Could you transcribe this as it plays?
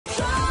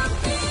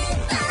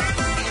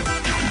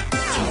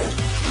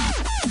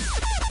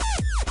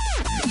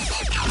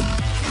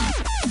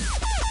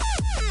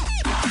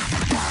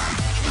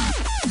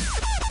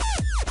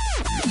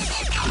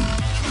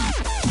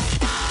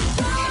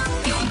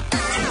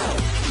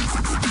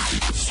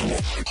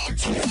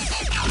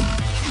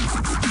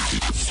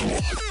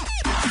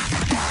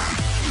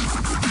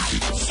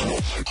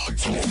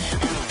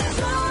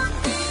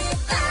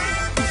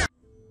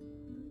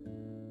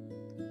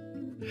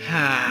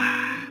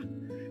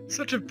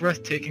Such a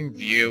breathtaking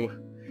view.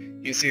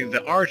 You see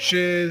the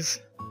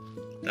arches,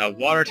 the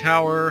water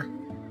tower,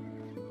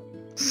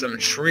 some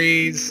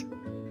trees,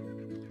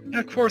 and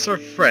of course our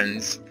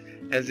friends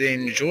as they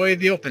enjoy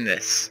the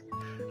openness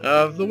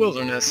of the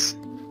wilderness.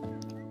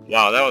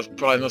 Wow, that was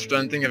probably the most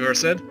fun thing I've ever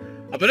said.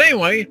 But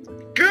anyway,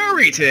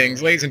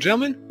 greetings ladies and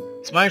gentlemen.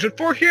 It's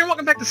XIII here and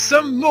welcome back to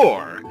some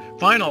more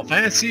Final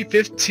Fantasy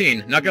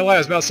 15. Not gonna lie, I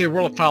was about to say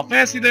World of Final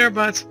Fantasy there,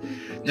 but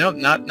no,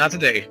 not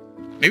today.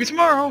 Maybe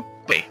tomorrow.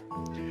 Wait.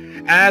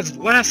 As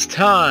last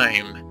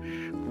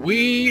time,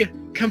 we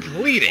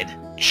completed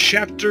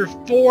Chapter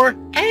 4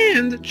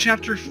 and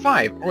Chapter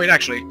 5. Or wait,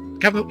 actually,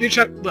 complete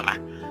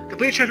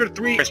Chapter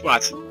 3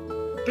 spots.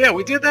 But yeah,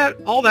 we did that,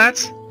 all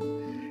that,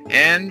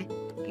 and,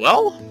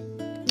 well,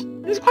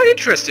 it was quite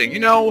interesting. You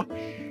know,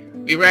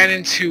 we ran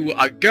into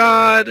a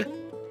god,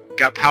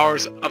 got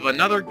powers of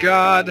another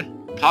god,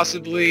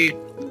 possibly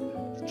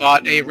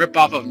fought a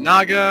ripoff of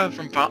Naga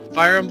from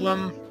Fire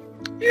Emblem.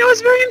 You know, it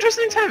was a very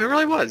interesting time, it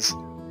really was.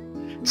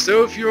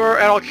 So if you're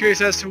at all curious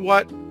as to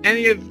what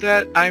any of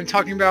that I'm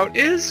talking about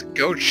is,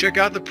 go check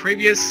out the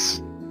previous,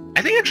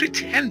 I think actually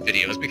 10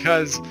 videos,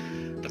 because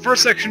the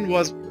first section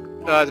was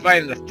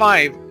divided into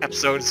 5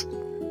 episodes,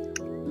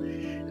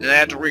 and I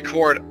had to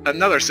record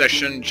another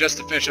session just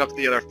to finish up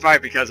the other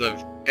 5 because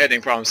of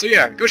editing problems. So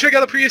yeah, go check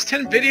out the previous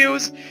 10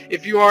 videos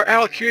if you are at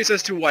all curious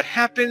as to what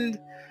happened.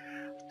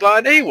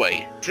 But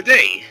anyway,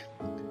 today,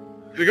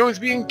 we're going to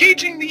be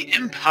engaging the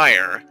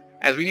Empire,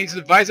 as we need to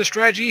devise a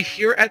strategy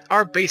here at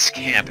our base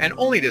camp, and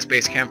only this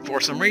base camp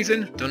for some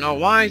reason. Don't know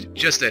why,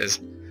 just is.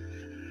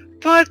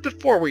 But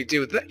before we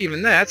do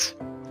even that,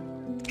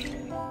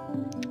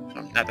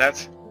 not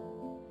that,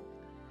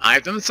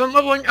 I've done some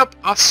leveling up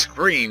off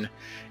screen,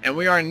 and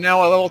we are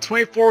now at level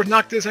 24 with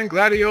Noctis and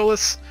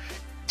Gladiolus,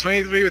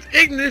 23 with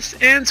Ignis,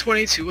 and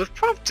 22 with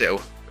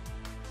Prompto.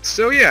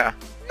 So yeah,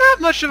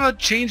 not much of a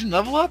change in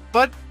level up,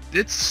 but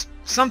it's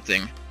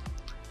something.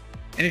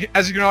 And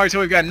as you can already tell,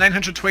 we've got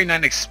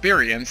 929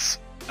 experience.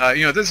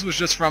 You know, this was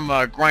just from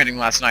grinding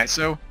last night,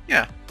 so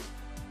yeah.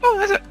 Oh,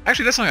 that's it.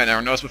 Actually, that's something I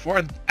never noticed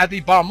before. At the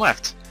bottom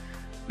left,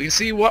 we can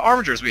see what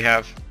armatures we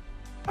have.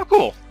 Oh,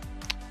 cool.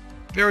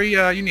 Very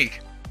unique.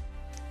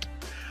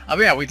 But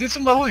yeah, we did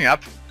some leveling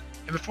up,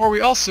 and before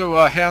we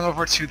also head on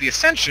over to the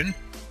Ascension,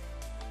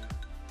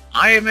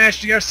 I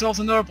managed to get ourselves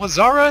another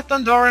Blazara,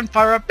 Thundara, and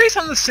Fire-Up based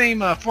on the same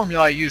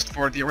formula I used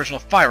for the original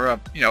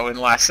Fire-Up, you know, in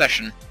the last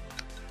session.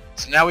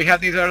 So now we have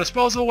these at our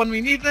disposal when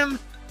we need them.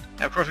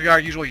 And of course we got our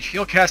usual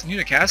heal cast and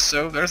unicast,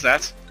 so there's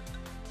that.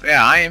 But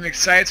yeah, I am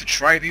excited to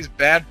try these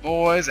bad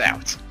boys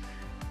out.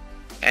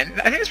 And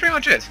I think that's pretty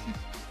much it.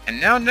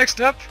 And now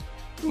next up,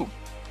 ooh,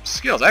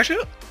 skills.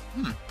 Actually,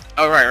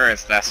 oh right,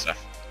 it's that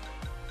stuff.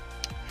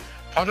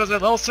 Ponto's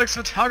at level 6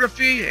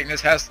 photography,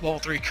 Ignis has level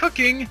 3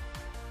 cooking,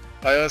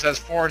 Bios has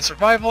 4 in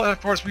survival, and of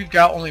course we've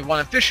got only 1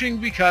 in fishing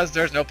because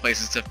there's no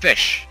places to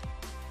fish.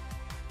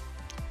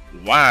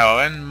 Wow,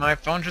 and my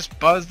phone just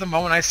buzzed the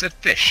moment I said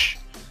fish.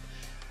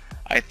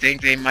 I think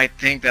they might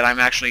think that I'm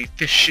actually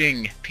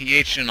fishing,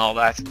 PH and all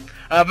that.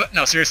 But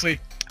no,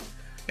 seriously.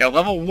 Yeah,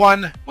 level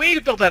 1, we need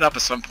to build that up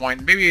at some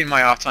point, maybe in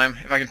my off time,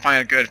 if I can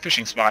find a good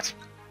fishing spot.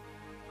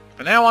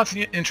 But now on to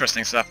the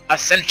interesting stuff.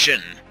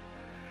 Ascension.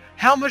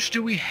 How much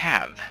do we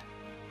have?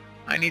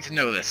 I need to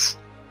know this.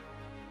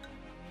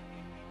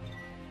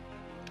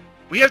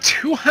 We have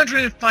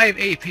 205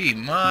 AP,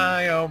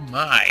 my oh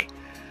my.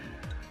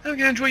 I'm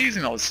gonna enjoy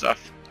using all this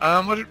stuff.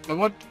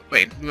 What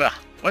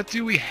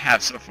do we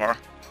have so far?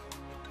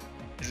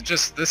 Is it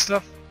just this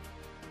stuff?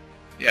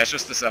 Yeah, it's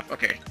just this stuff,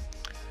 okay.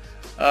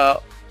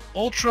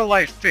 Ultra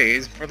light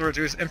phase, further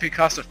reduce MP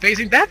cost of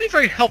phasing. That'd be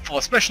very helpful,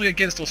 especially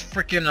against those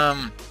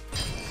frickin'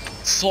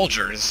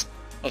 soldiers.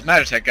 Those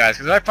Magitech guys,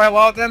 because I fight a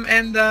lot of them,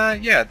 and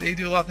yeah, they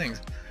do a lot of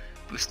things.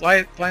 Boost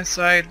light,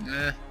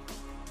 blindside,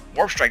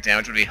 Warp strike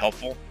damage would be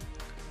helpful.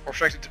 Warp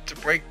strike to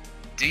break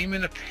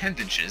demon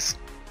appendages.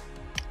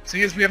 So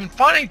as we haven't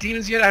fought any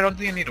demons yet, I don't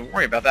think I need to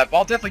worry about that, but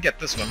I'll definitely get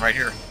this one right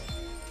here.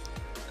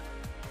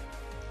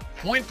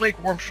 Point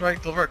blank warp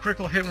strike, deliver a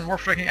critical hit when warp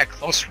striking at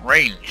close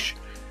range.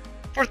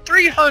 For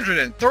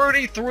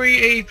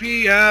 333 AP,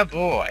 ah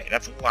boy,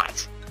 that's a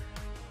lot.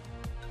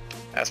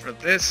 As for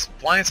this,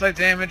 blindside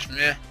damage,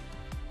 meh.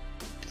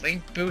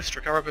 Blink boost,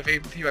 recover up of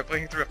AP by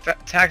blinking through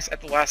attacks at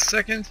the last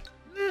second,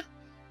 meh.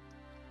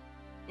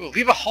 Ooh,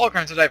 leave a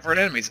hologram to divert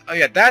enemies. Oh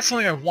yeah, that's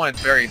something I want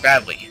very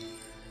badly.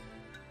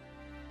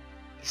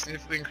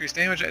 Significantly increased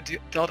damage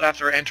dealt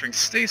after entering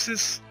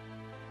stasis.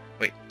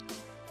 Wait.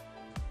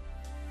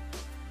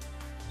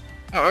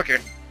 Oh, okay.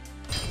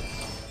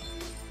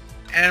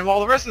 And while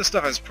the rest of the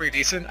stuff is pretty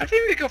decent, I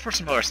think we could go for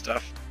some other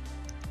stuff.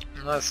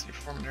 Unless you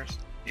perform nurse.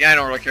 Yeah, I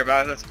don't really care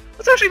about it.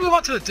 Let's actually move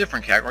on to a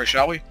different category,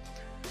 shall we?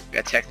 We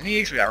got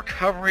techniques, we got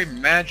recovery,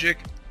 magic,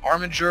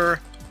 armature,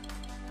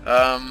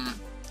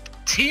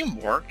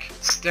 teamwork,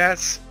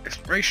 stats,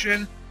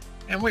 exploration,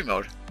 and weight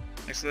mode.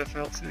 Next to the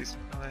FLCs.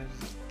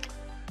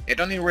 Yeah,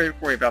 don't need to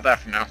worry about that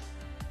for now.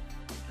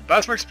 But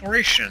as for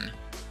exploration,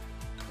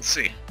 let's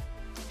see.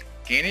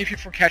 Gain AP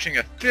for catching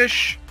a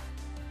fish,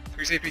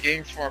 increase AP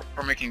gain for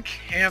making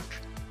camp,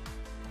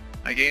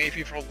 I gain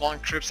AP for long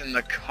trips in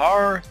the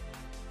car,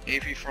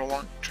 AP for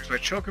long trips by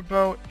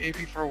chocobo,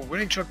 AP for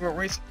winning chocobo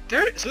race.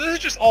 There, so this is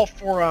just all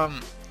for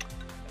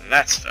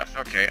that stuff.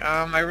 Okay,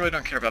 I really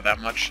don't care about that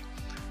much.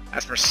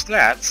 As for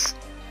stats,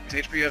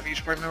 use HP of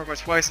each party member by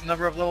twice the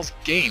number of levels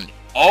gained.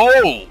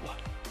 Oh!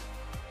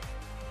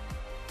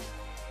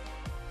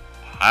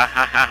 Ha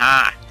ha ha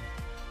ha!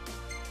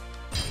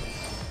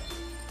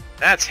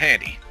 That's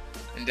handy.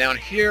 And down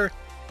here,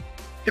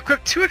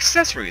 equip 2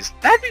 accessories.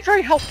 That'd be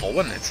very helpful,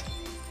 wouldn't it?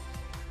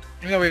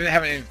 Even though we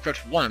haven't even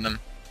equipped one of them.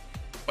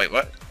 Wait,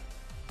 what?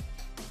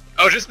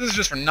 Oh, this is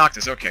just for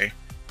Noctis, okay.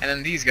 And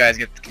then these guys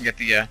can get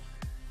the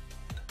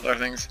other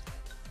things.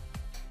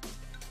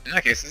 In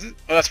that case, is it?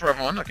 Oh, that's for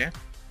everyone, okay.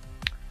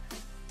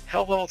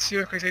 Health level 2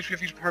 increase HP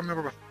of each party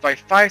member by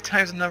 5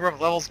 times the number of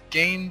levels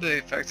gained. The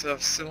effects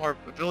of similar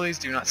abilities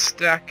do not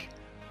stack.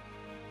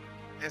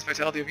 Enhance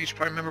vitality of each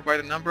party member by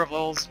the number of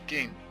levels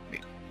gained.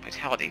 Wait,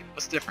 vitality,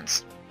 what's the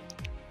difference?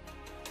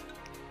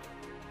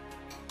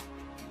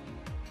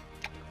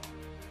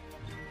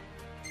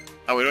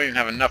 Oh, we don't even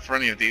have enough for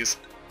any of these.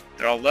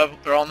 They're all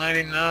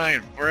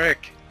 99.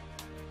 Frick.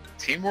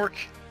 Teamwork,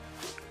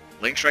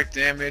 link strike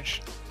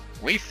damage,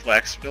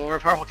 reflex, deliver a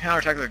powerful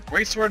counterattack with a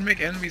great sword and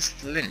make enemies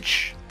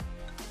flinch.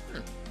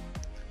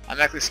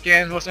 Automatically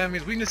scan most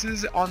enemies'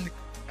 weaknesses on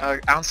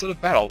onset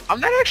of battle.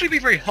 That'd actually be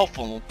very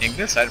helpful in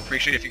this. I'd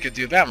appreciate if you could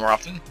do that more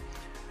often.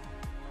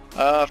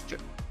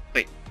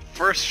 Wait,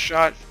 first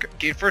shot,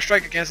 gain first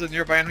strike against a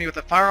nearby enemy with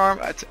a firearm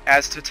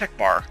adds to tech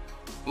bar.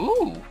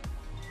 Ooh.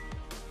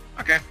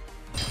 Okay.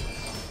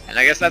 And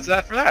I guess that's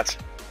that for that.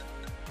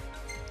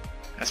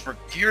 As for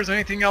gears,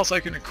 anything else I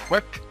can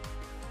equip?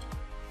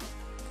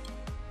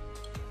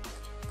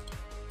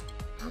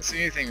 I don't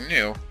see anything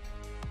new.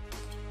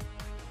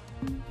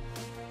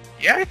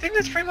 Yeah, I think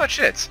that's pretty much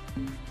it.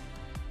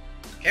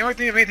 Can't really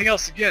think of anything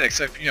else to get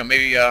except, you know,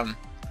 maybe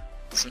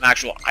some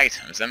actual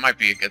items. That might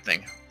be a good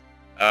thing.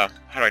 How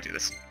do I do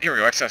this? Here we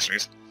go,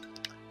 accessories.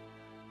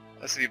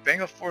 Let's see,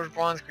 Bengal Forged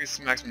Bronze increases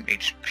maximum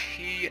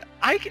HP.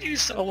 I could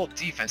use a little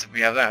defense if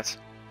we have that.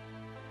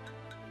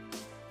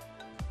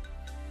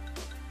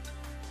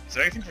 Is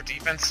there anything for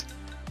defense?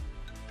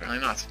 Apparently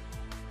not.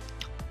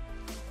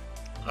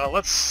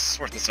 Let's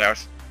sort this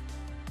out.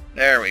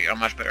 There we go,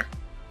 much better.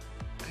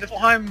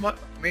 Niflheim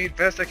made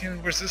vest that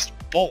can resist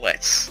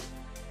bullets.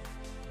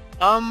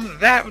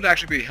 That would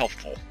actually be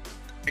helpful.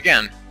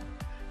 Again,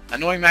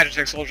 annoying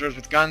Magitech soldiers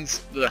with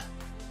guns. Ugh.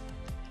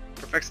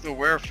 Perfects the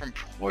wearer from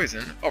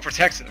poison. Oh,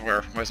 protects the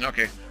wearer from poison.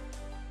 Okay.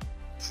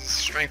 This is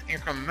strength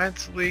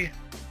incrementally.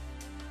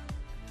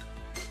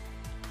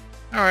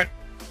 All right,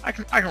 I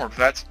can work with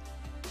that.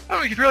 Oh,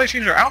 we can fairly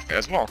change our outfit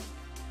as well.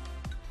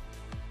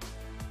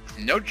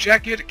 No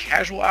jacket,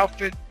 casual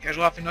outfit,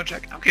 no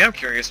jacket. Okay, I'm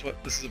curious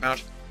what this is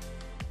about.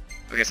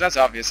 Okay, so that's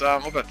obvious.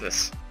 What about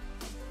this?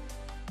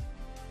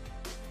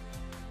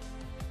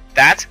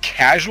 That's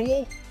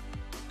casual?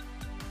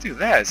 Dude,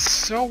 that is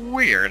so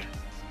weird.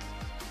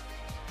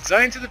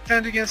 Designed to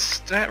defend against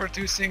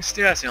stat-reducing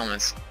status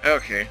ailments.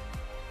 Okay.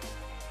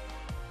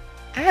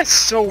 That's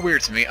so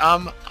weird to me.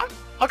 I'll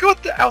go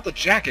with the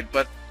jacket,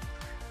 but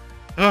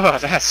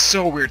that's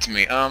so weird to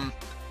me. Oh,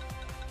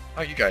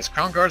 you guys,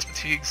 crown guards,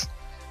 fatigues,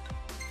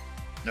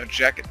 no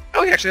jacket.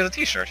 Oh, he actually has a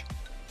t-shirt.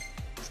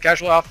 It's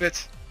casual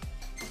outfit.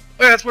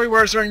 Oh yeah, that's what he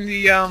wears during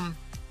the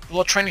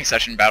little training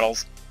session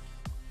battles.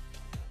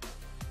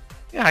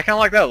 Yeah, I kind of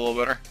like that a little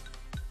better.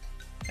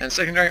 And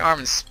secondary arm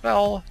and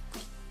spell.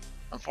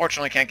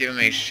 Unfortunately, can't give him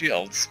any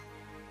shields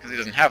because he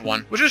doesn't have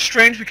one, which is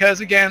strange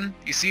because again,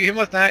 you see him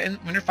with that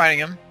when you're fighting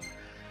him.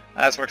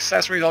 As for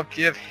accessories, I'll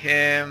give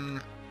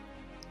him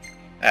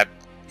that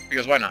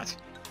because why not?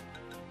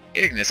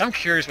 Ignis, I'm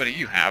curious what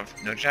you have.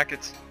 No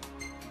jackets.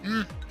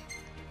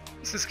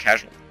 This is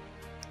casual.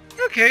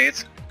 Okay,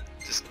 it's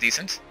just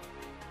decent.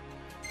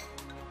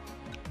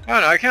 I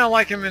don't know, I kind of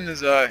like him in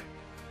his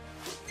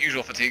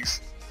usual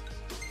fatigues.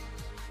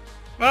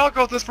 But I'll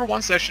go with this for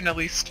one session at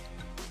least.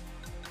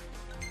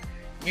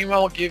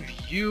 Meanwhile, I'll give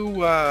you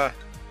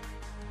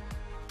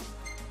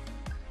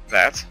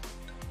that.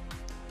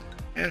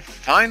 And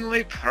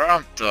finally,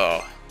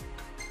 Prompto.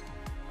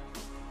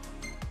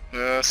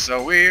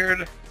 So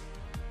weird.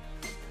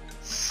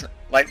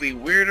 Slightly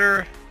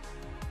weirder.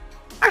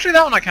 Actually,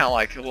 that one I kind of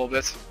like a little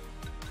bit.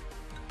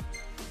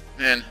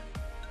 And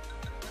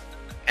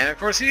of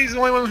course, he's the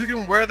only one who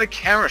can wear the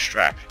camera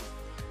strap.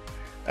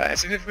 It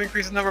significantly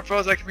increases the number of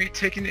photos that can be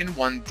taken in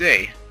one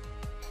day.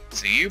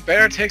 So you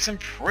better take some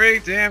pretty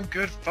damn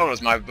good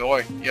photos, my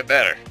boy. You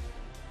better.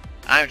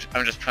 I'm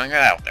just putting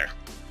that out there.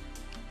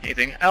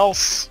 Anything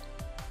else?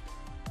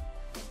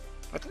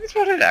 I think that's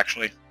about it,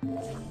 actually.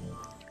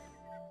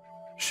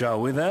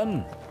 Shall we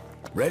then?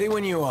 Ready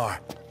when you are.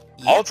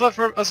 All that's left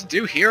for us to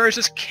do here is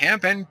just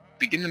camp and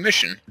begin the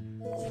mission.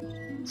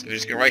 So we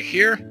just go right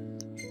here.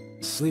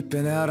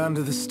 Sleeping out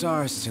under the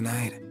stars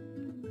tonight.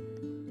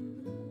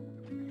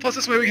 Plus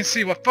this way we can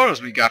see what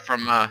photos we got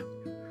from my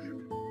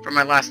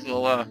last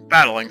little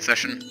battling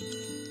session.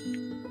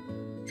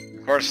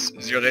 Of course,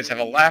 0 days have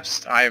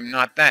elapsed. I am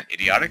not that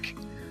idiotic.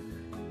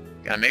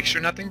 Gotta make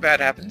sure nothing bad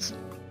happens.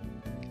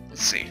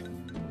 Let's see.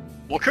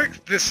 We'll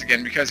cook this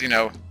again because, you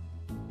know,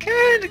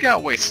 kinda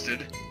got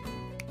wasted.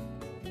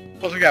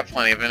 Plus we got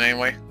plenty of it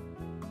anyway.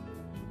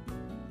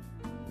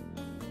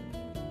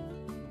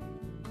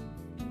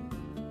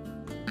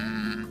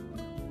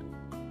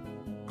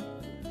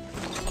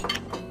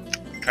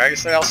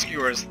 Dragon-style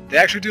skewers. They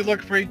actually do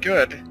look pretty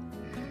good.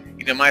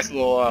 You know, nice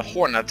little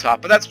horn up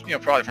top, but that's, you know,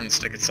 probably from the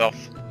stick itself.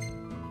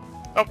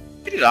 Oh,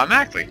 it did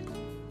automatically.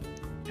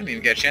 I didn't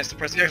even get a chance to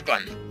press the X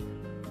button.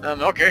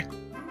 Okay.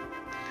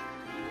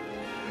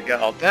 We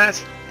got all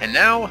that, and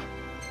now,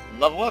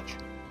 level up.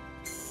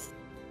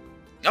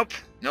 Nope,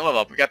 no level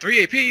up. We got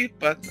 3 AP,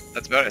 but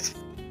that's about it.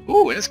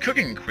 Ooh, and his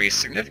cooking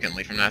increased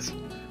significantly from that.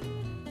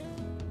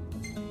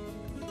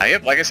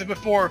 Yep, like I said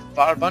before,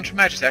 fought a bunch of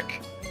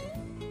Magitech.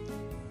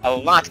 A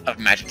lot of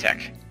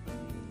Magitech.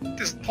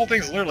 This whole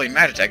thing's literally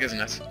Magitech, isn't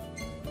it?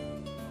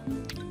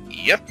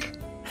 Yep.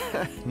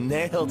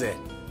 Nailed it.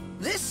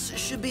 This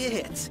should be a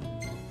hit.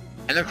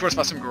 And then of course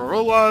fought some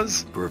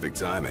gorillas. Perfect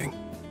timing.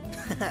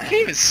 You can't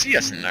even see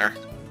us in there.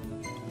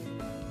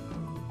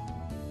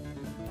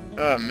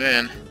 Oh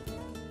man.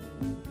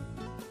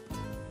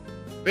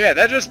 But yeah,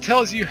 that just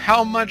tells you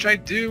how much I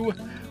do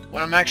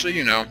when I'm actually,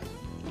 you know,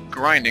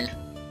 grinding.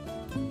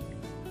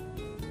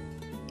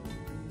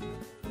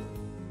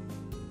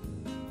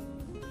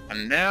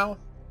 And now,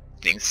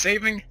 things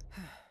saving.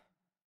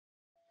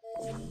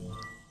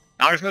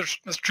 Now we must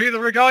retrieve the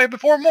Regalia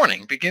before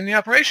morning. Begin the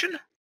operation?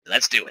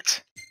 Let's do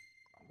it.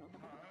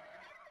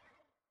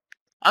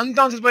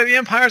 Undaunted by the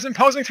Empire's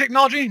imposing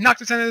technology,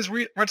 Noctis and his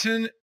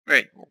retinue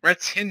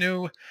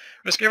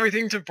risk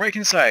everything to break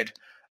inside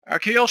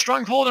Archaeal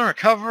stronghold and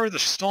recover the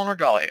stolen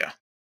Regalia.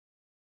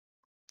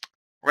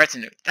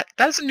 Retinue.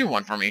 That's a new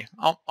one for me.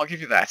 I'll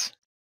give you that.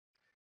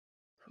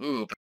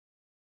 Ooh,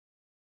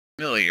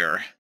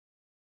 familiar.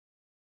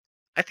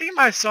 I think I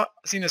might have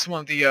seen this in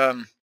one of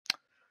the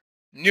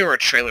newer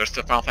trailers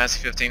to Final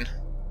Fantasy 15.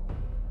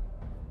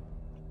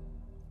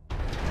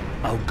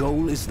 Our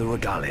goal is the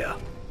Regalia.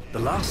 The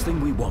last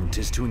thing we want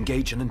is to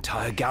engage an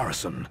entire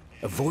garrison.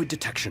 Avoid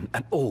detection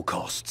at all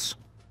costs.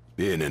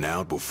 In and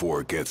out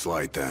before it gets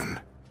light then.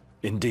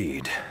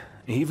 Indeed.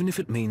 Even if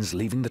it means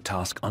leaving the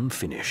task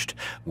unfinished,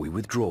 we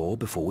withdraw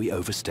before we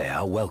overstay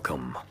our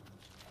welcome.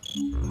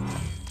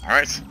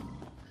 Alright.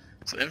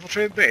 So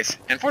infiltrate the base.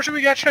 Unfortunately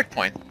we got a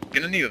checkpoint.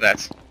 Gonna need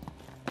that.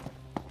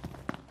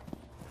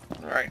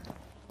 Alright.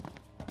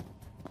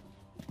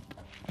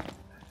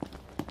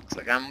 Looks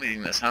like I'm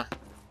leading this, huh?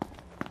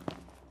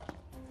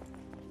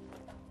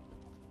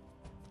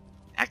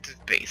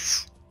 Active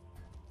base.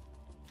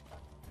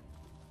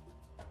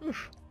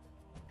 Oof.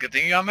 Good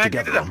thing you automatically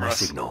did Together that on for my us.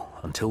 signal.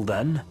 Until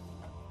then,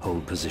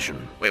 hold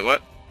position. Wait,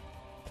 what?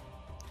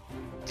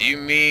 Do you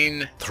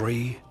mean...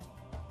 3,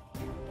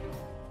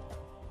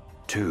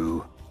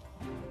 2,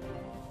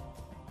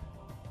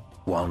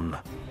 1.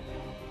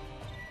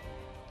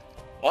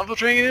 While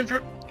infiltrating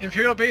an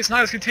Imperial base,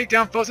 Nidus can take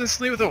down foes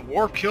instantly with a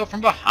warp kill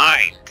from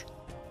behind.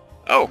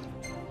 Oh.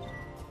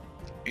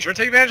 Be sure to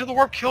take advantage of the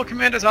warp kill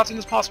command as often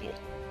as possible.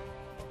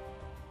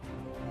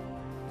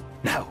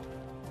 Now.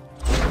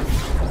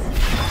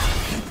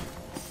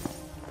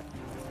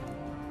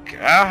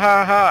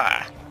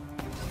 Gahaha!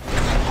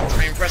 That's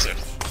pretty impressive.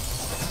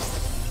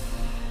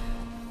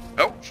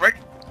 Oh, frick!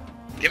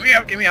 Get me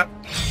out, get me out!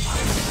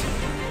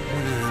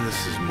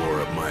 This is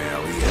more up my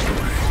alley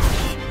anyway.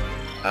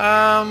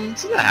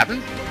 So that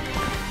happened.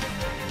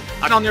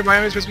 I'm on nearby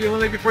enemies supposed to be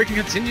eliminated before you can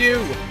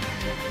continue!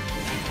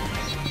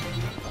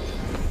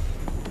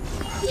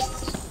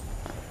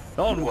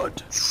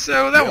 Onward!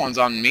 So that one's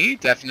on me,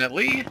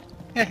 definitely.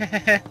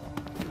 Good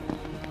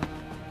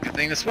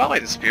thing the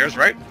spotlight disappears,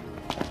 right?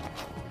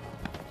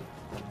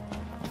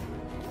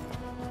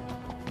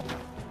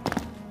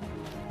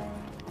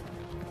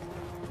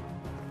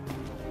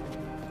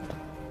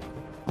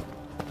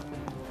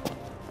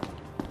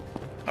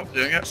 Oh,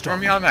 doing it for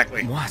me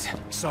automatically. What?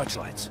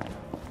 Searchlights.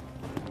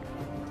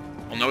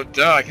 Well, no,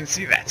 duh, I can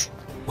see that.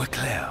 We're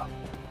clear.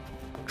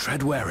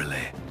 Tread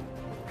warily.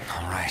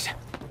 All right.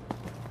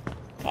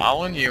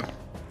 Following you.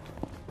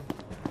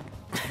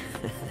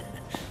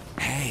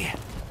 Hey.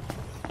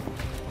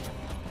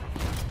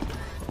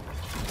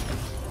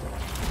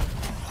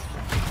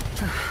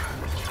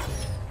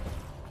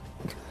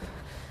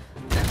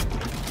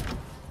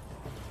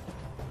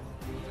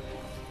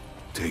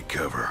 Take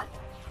cover.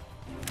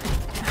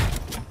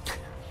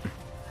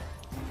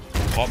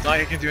 Well, now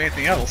you can do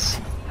anything else.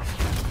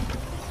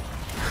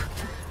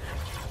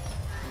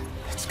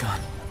 It's gone.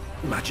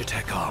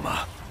 Magitech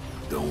armor.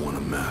 Don't want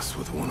to mess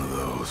with one of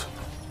those.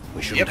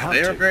 We shouldn't Yep, have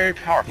they're to, very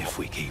powerful. if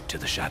we keep to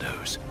the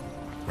shadows.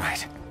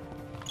 Right.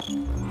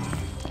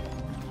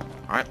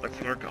 Alright, look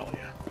for the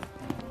Regalia.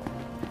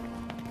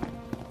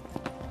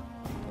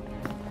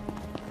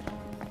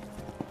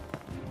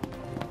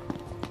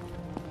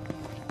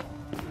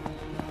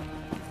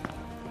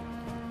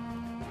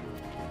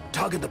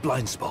 Target the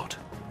blind spot.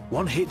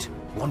 One hit,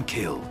 one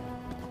kill.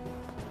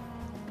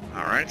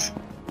 Alright.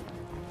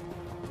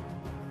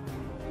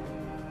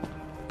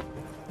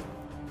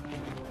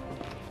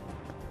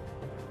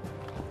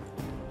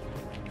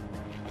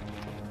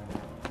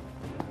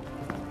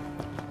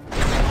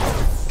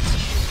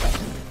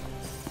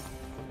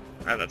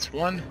 Alright, that's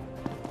 1.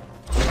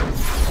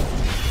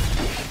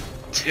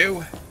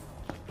 2.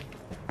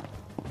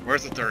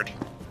 Where's the 3rd?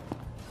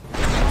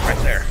 Right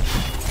there.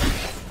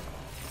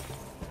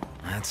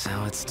 That's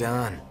how it's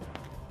done.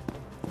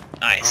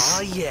 Nice.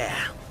 Oh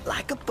yeah,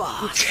 like a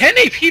boss. 10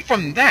 AP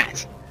from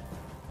that!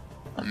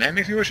 Oh man,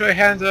 makes me wish I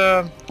had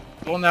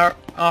blown that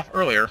off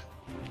earlier.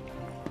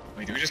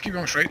 Wait, do we just keep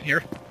going straight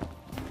here?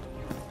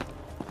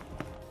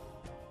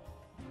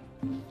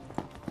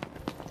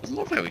 Doesn't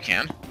look like we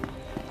can.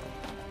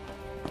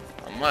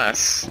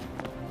 Unless...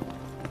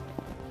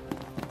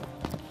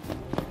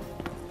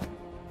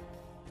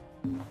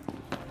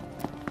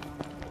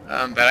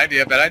 bad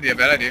idea, bad idea,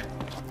 bad idea.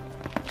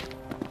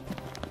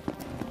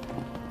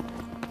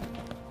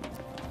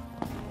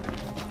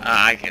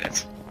 Ah, I get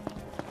it.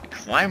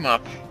 Climb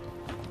up.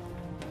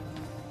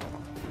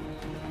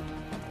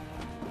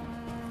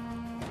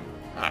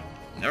 Ah,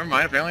 never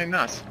mind, apparently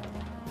not.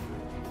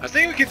 I was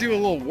thinking we could do a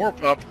little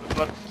warp up,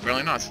 but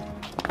apparently not.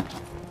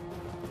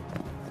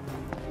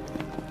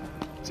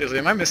 Seriously,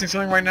 am I missing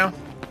something right now?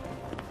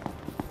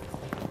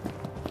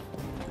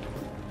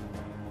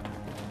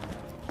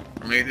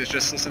 Or maybe it's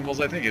just as simple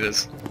as I think it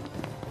is.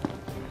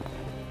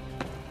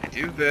 I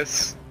do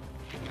this.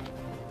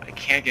 I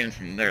can't get in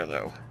from there,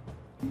 though.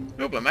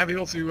 Oh, but I might be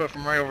able to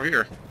from right over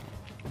here.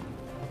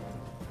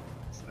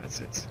 So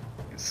that's it.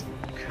 It's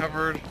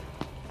covered.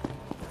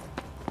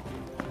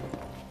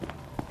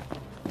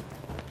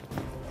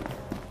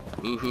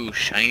 Woohoo,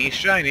 shiny,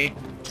 shiny.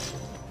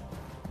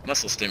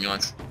 Muscle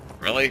stimulants.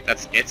 Really?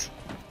 That's it?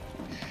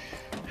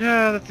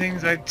 Yeah, the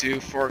things I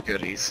do for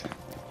goodies.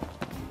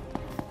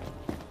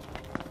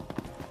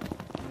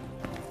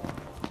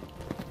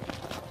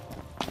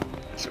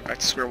 So back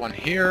to square one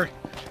here.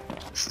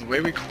 This is the way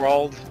we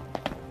crawled.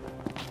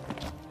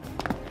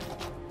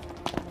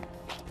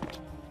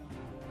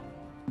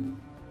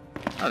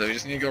 Oh, we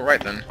just need to go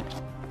right then.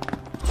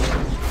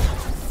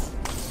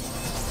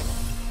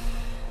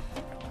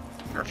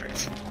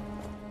 Perfect.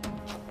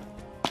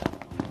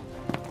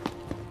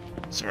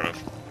 Sort of.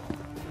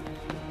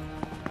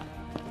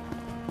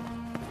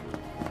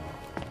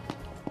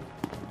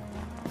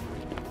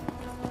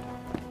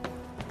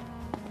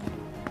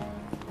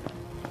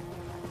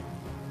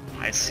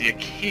 I see a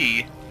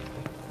key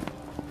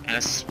and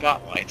a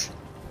spotlight.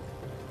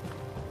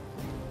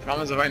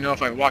 Problem is, if I know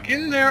if I walk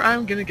in there,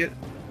 I'm gonna get...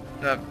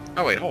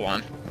 oh wait, hold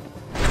on.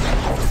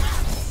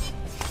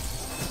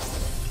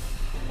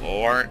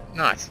 Or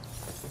not.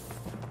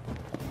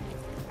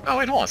 Oh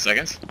wait, hold on a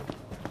second.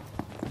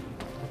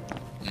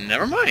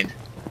 Never mind.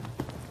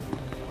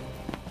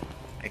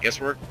 I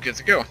guess we're good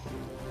to go.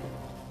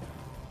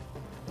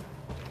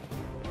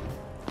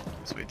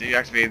 So we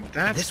deactivated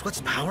that. This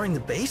what's powering the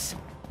base?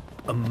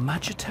 A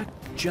Magitech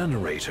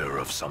generator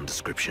of some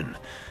description.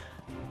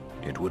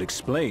 It would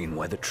explain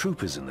why the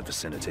troopers in the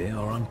vicinity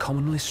are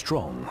uncommonly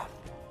strong.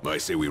 I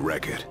say we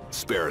wreck it.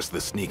 Spare us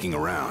the sneaking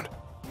around.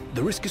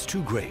 The risk is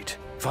too great.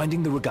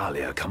 Finding the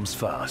Regalia comes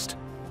first.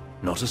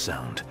 Not a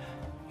sound.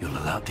 You'll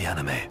alert the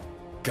enemy.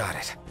 Got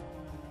it.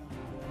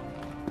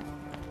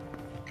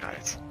 Got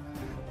it.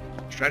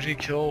 Strategy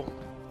kill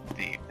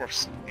the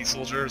these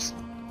soldiers.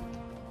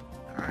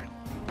 Alright.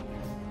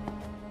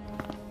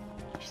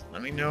 Just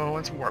let me know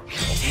when to warp.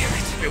 Damn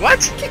it. Wait,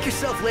 what? Kick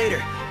yourself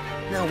later.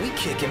 Now we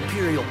kick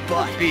Imperial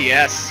butt.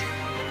 BS.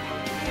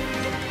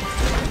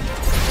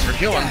 We're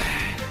killing.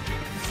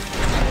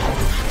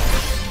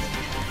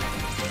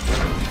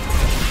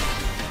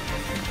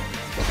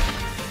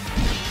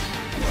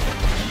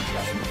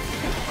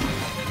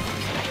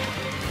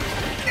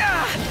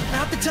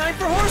 Not the time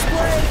for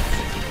horseplay!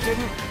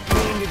 Didn't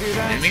mean to do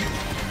that. Didn't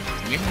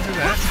mean to do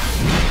that.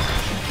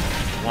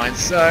 Blind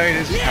side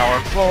is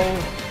powerful.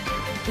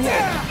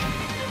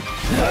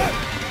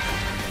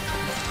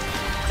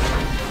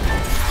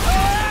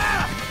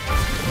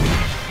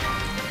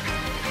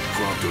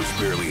 Prompto's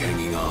barely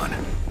hanging on.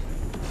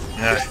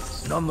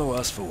 None the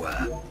worse for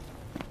wear.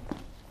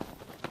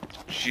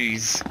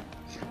 Jeez.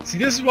 See,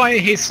 this is why I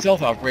hate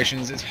stealth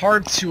operations. It's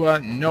hard to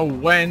know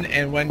when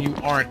and when you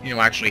aren't,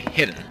 actually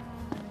hidden.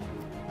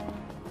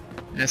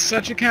 And as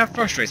such, it kind of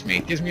frustrates me.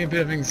 It gives me a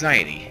bit of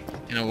anxiety,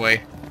 in a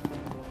way.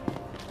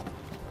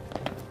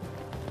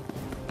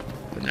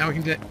 But now we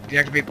can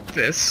deactivate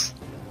this.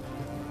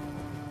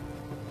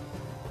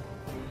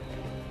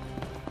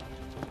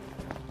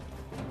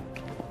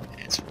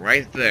 It's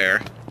right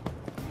there.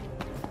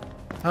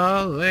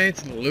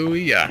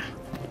 Hallelujah.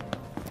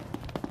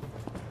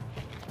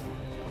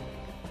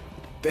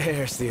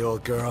 There's the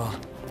old girl.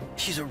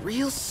 She's a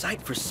real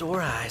sight for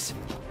sore eyes.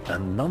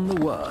 And none the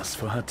worse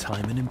for her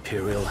time in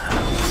Imperial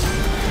hands.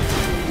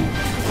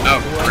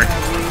 Oh, frick.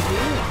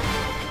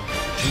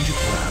 Change of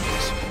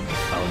plans.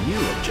 Our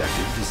new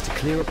objective is to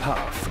clear a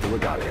path for the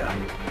Regalia.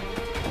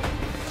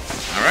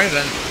 Alright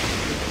then.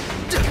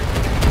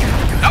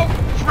 Oh,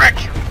 frick!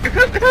 I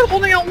thought I was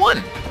holding out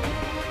one!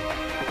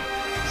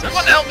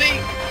 Someone help me!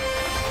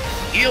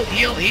 Heal,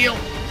 heal, heal!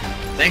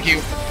 Thank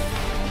you.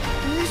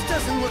 This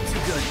doesn't look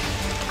too good.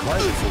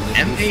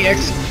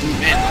 MAX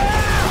men.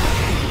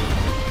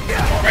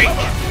 Right.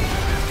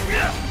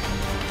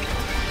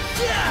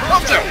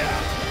 Pronto!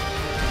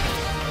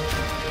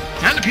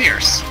 Time to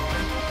pierce.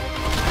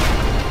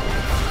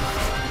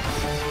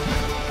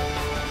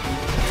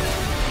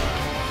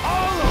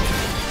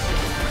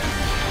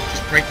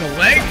 Just break the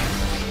leg.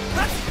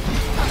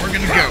 We're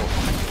gonna go.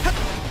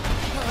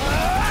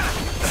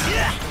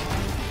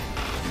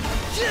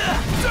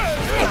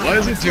 Oh, what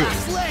is it doing?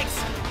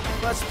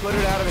 Let's put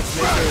it out of its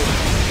misery.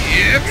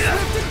 Yep.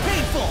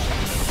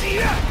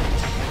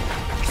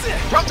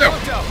 Pronto!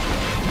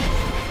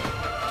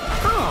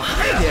 Oh,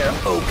 hi there,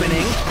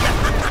 opening.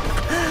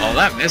 Oh,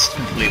 that missed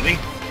completely.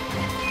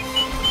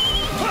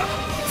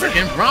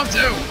 Freaking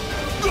Pronto!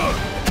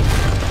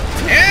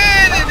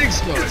 And it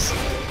explodes.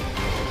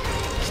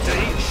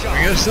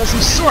 We're gonna sell some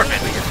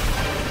assortment.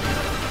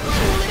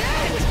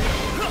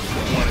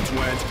 Want its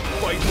went.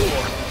 Fight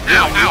more.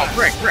 Ow, ow,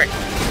 frick, frick.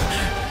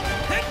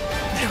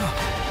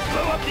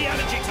 Blow up the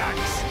energy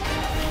tanks.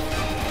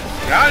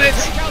 Got it!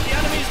 Take out the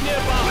enemies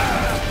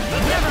nearby.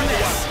 Never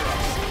miss.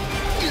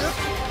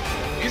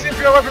 Using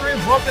imperial weaponry to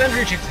blow up the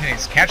energy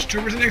tanks. Catch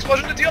troopers in the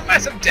explosion to deal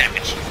massive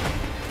damage.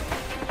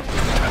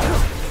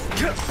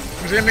 I'm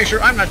just gonna make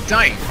sure I'm not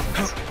dying.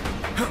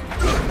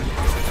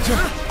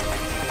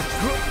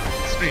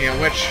 Speaking of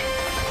which,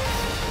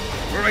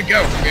 where do I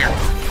go from here?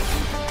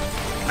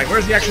 Like,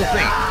 where's the actual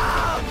thing?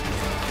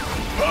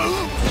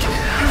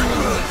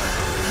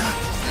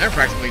 They're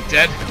practically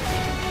dead.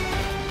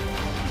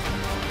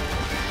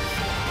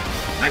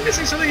 Am I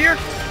missing something here?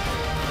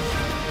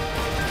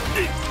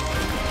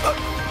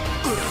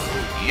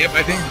 Yep,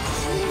 I think.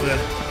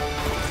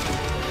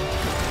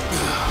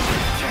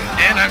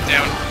 And I'm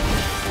down.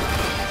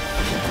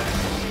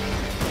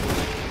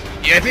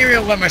 Yeah, I think I'm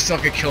gonna let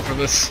myself get killed for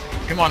this.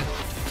 Come on.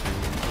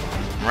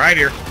 I'm right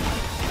here.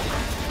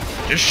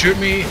 Just shoot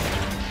me.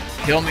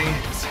 Kill me.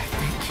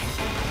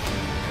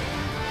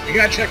 You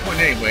got a checkpoint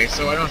anyway,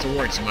 so I don't have to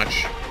worry too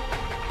much.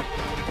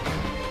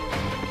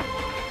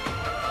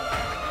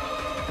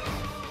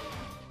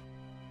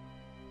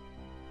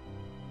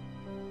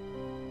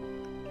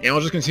 And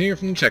we'll just continue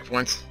from the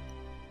checkpoints.